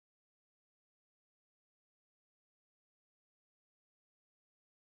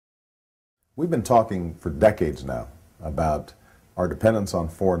We've been talking for decades now about our dependence on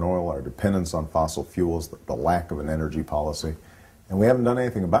foreign oil, our dependence on fossil fuels, the lack of an energy policy, and we haven't done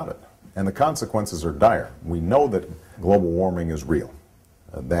anything about it. And the consequences are dire. We know that global warming is real,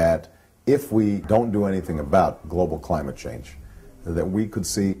 that if we don't do anything about global climate change, that we could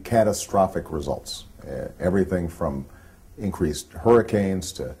see catastrophic results. Everything from increased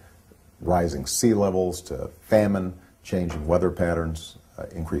hurricanes to rising sea levels to famine, changing weather patterns,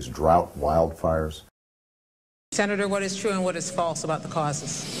 increased drought, wildfires. Senator, what is true and what is false about the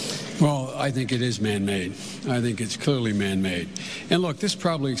causes? Well, I think it is man-made. I think it's clearly man-made. And look, this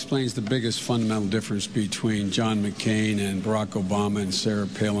probably explains the biggest fundamental difference between John McCain and Barack Obama and Sarah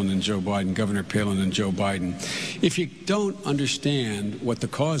Palin and Joe Biden, Governor Palin and Joe Biden. If you don't understand what the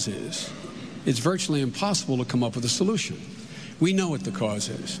cause is, it's virtually impossible to come up with a solution. We know what the cause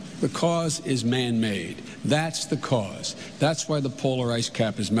is. The cause is man-made. That's the cause. That's why the polar ice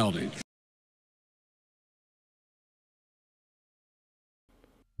cap is melting.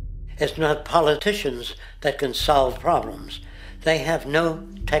 It's not politicians that can solve problems. They have no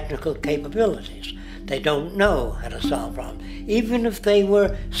technical capabilities. They don't know how to solve problems. Even if they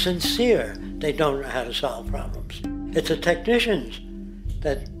were sincere, they don't know how to solve problems. It's the technicians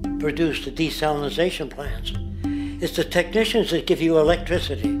that produce the desalination plants. It's the technicians that give you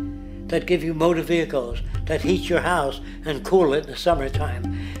electricity, that give you motor vehicles, that heat your house and cool it in the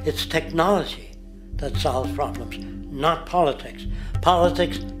summertime. It's technology that solves problems, not politics.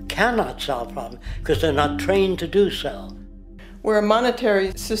 Politics cannot solve problems because they're not trained to do so. Where a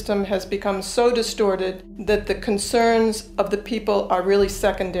monetary system has become so distorted that the concerns of the people are really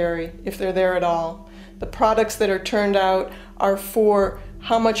secondary, if they're there at all. The products that are turned out are for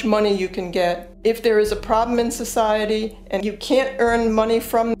how much money you can get. If there is a problem in society and you can't earn money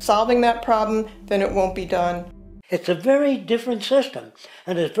from solving that problem, then it won't be done. It's a very different system,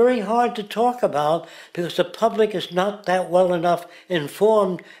 and it's very hard to talk about because the public is not that well enough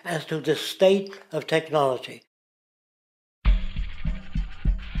informed as to the state of technology.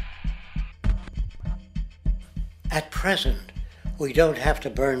 At present, we don't have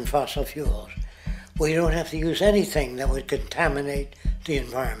to burn fossil fuels. We don't have to use anything that would contaminate the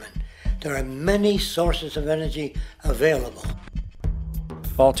environment. There are many sources of energy available.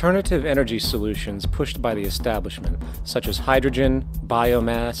 Alternative energy solutions pushed by the establishment, such as hydrogen,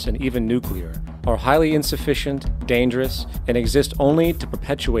 biomass, and even nuclear, are highly insufficient, dangerous, and exist only to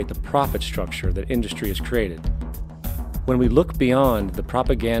perpetuate the profit structure that industry has created. When we look beyond the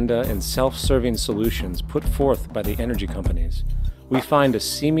propaganda and self-serving solutions put forth by the energy companies, we find a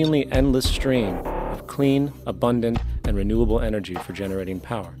seemingly endless stream of clean, abundant, and renewable energy for generating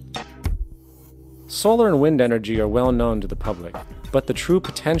power. Solar and wind energy are well known to the public, but the true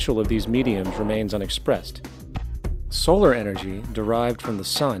potential of these mediums remains unexpressed. Solar energy, derived from the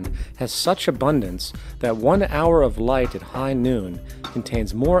sun, has such abundance that 1 hour of light at high noon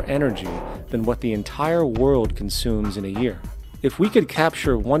contains more energy than what the entire world consumes in a year. If we could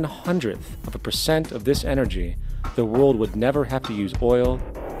capture 1/100% of this energy, the world would never have to use oil,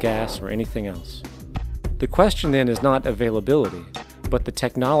 gas, or anything else. The question then is not availability, but the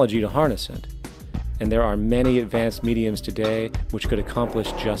technology to harness it. And there are many advanced mediums today which could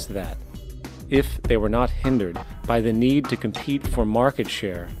accomplish just that, if they were not hindered by the need to compete for market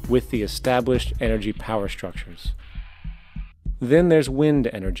share with the established energy power structures. Then there's wind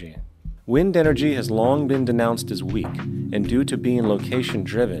energy. Wind energy has long been denounced as weak, and due to being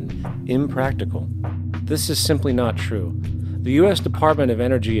location-driven, impractical. This is simply not true. The U.S. Department of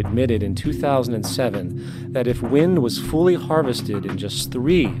Energy admitted in 2007 that if wind was fully harvested in just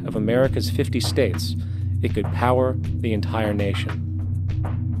 3 of America's 50 states, it could power the entire nation.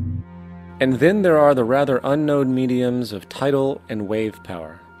 And then there are the rather unknown mediums of tidal and wave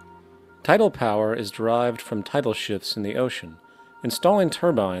power. Tidal power is derived from tidal shifts in the ocean. Installing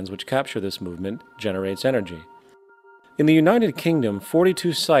turbines which capture this movement generates energy. In the United Kingdom,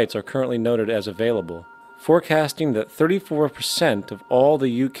 42 sites are currently noted as available, forecasting that 34% of all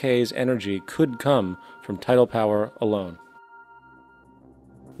the UK's energy could come from tidal power alone.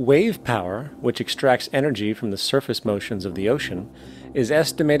 Wave power, which extracts energy from the surface motions of the ocean, is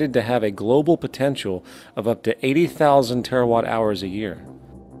estimated to have a global potential of up to 80,000 terawatt-hours a year.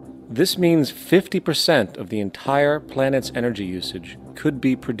 This means 50% of the entire planet's energy usage could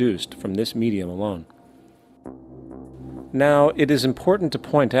be produced from this medium alone. Now, it is important to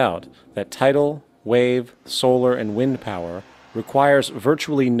point out that tidal, wave, solar, and wind power requires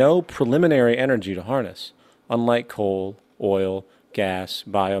virtually no preliminary energy to harness, unlike coal, oil, gas,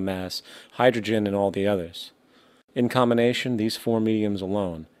 biomass, hydrogen, and all the others. In combination, these 4 mediums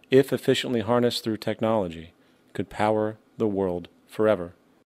alone, if efficiently harnessed through technology, could power the world forever.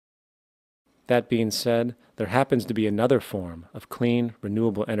 That being said, there happens to be another form of clean,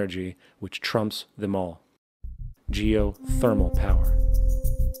 renewable energy which trumps them all: geothermal power.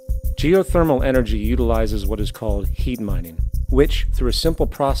 Geothermal energy utilizes what is called heat mining, which, through a simple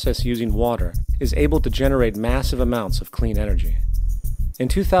process using water, is able to generate massive amounts of clean energy. In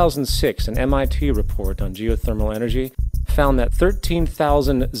 2006, an MIT report on geothermal energy found that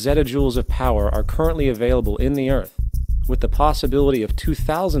 13,000 zettajoules of power are currently available in the Earth, with the possibility of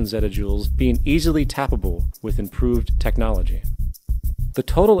 2,000 zettajoules being easily tappable with improved technology. The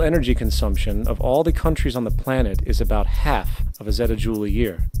total energy consumption of all the countries on the planet is about half of a zettajoule a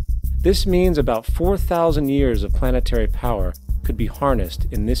year. This means about 4,000 years of planetary power could be harnessed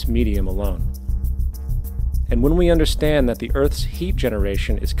in this medium alone. And when we understand that the Earth's heat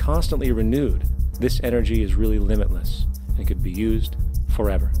generation is constantly renewed, this energy is really limitless and could be used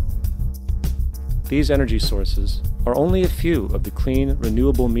forever. These energy sources are only a few of the clean,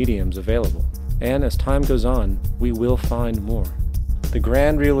 renewable mediums available, and as time goes on, we will find more. The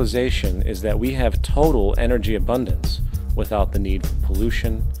grand realization is that we have total energy abundance without the need for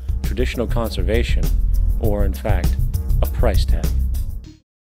pollution, traditional conservation, or in fact, a price tag.